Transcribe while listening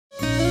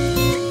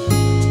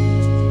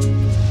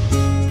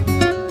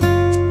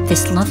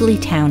This lovely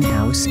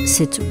townhouse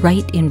sits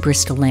right in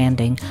Bristol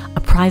Landing,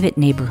 a private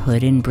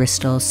neighborhood in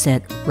Bristol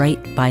set right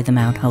by the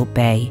Mount Hope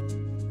Bay.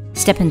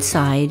 Step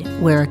inside,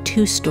 where a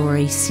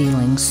 2-story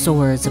ceiling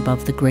soars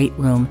above the great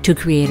room to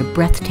create a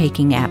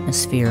breathtaking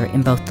atmosphere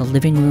in both the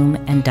living room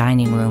and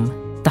dining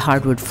room. The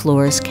hardwood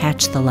floors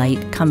catch the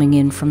light coming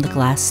in from the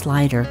glass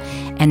slider,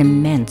 an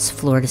immense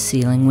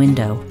floor-to-ceiling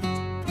window.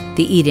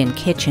 The eat-in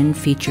kitchen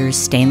features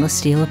stainless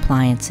steel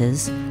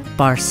appliances,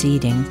 bar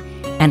seating,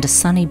 and a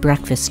sunny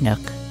breakfast nook.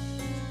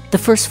 The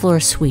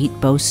first-floor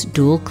suite boasts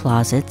dual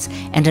closets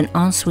and an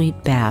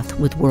ensuite bath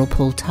with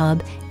whirlpool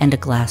tub and a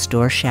glass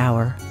door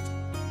shower.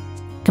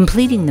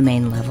 Completing the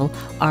main level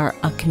are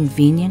a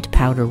convenient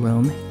powder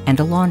room and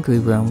a laundry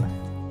room.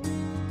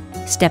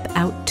 Step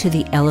out to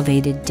the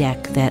elevated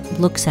deck that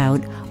looks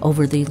out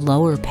over the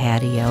lower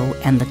patio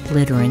and the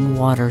glittering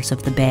waters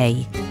of the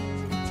bay.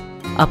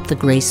 Up the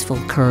graceful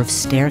curved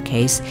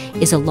staircase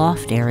is a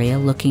loft area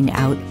looking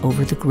out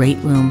over the great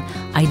room,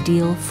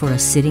 ideal for a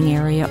sitting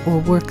area or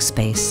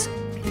workspace.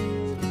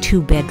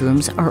 2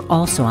 bedrooms are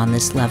also on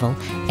this level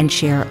and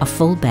share a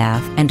full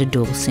bath and a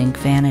dual sink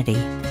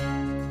vanity.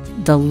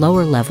 The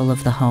lower level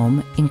of the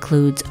home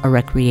includes a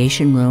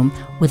recreation room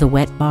with a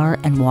wet bar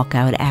and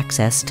walkout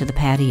access to the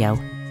patio.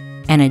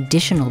 An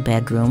additional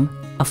bedroom,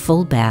 a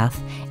full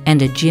bath,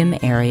 and a gym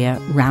area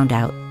round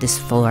out this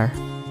floor.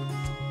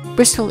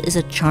 Bristol is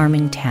a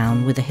charming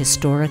town with a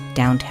historic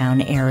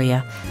downtown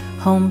area,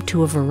 home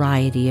to a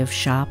variety of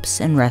shops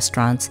and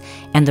restaurants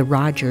and the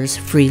Rogers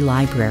Free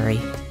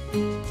Library.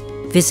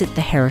 Visit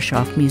the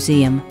Herreshoff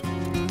Museum,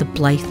 the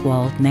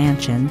Blythe-walled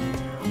Mansion,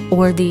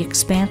 or the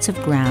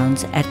expansive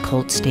grounds at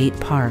Colt State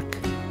Park.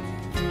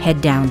 Head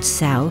down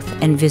south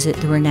and visit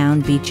the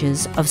renowned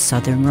beaches of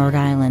southern Rhode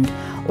Island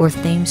or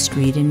Thames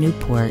Street in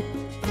Newport.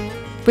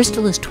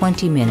 Bristol is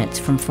 20 minutes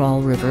from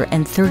Fall River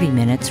and 30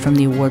 minutes from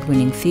the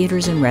award-winning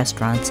theaters and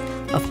restaurants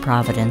of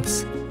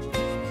Providence.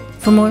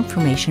 For more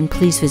information,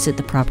 please visit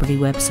the property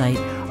website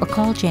or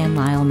call Jan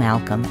Lyle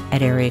Malcolm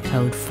at area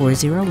code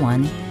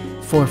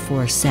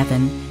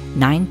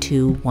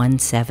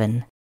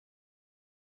 401-447-9217.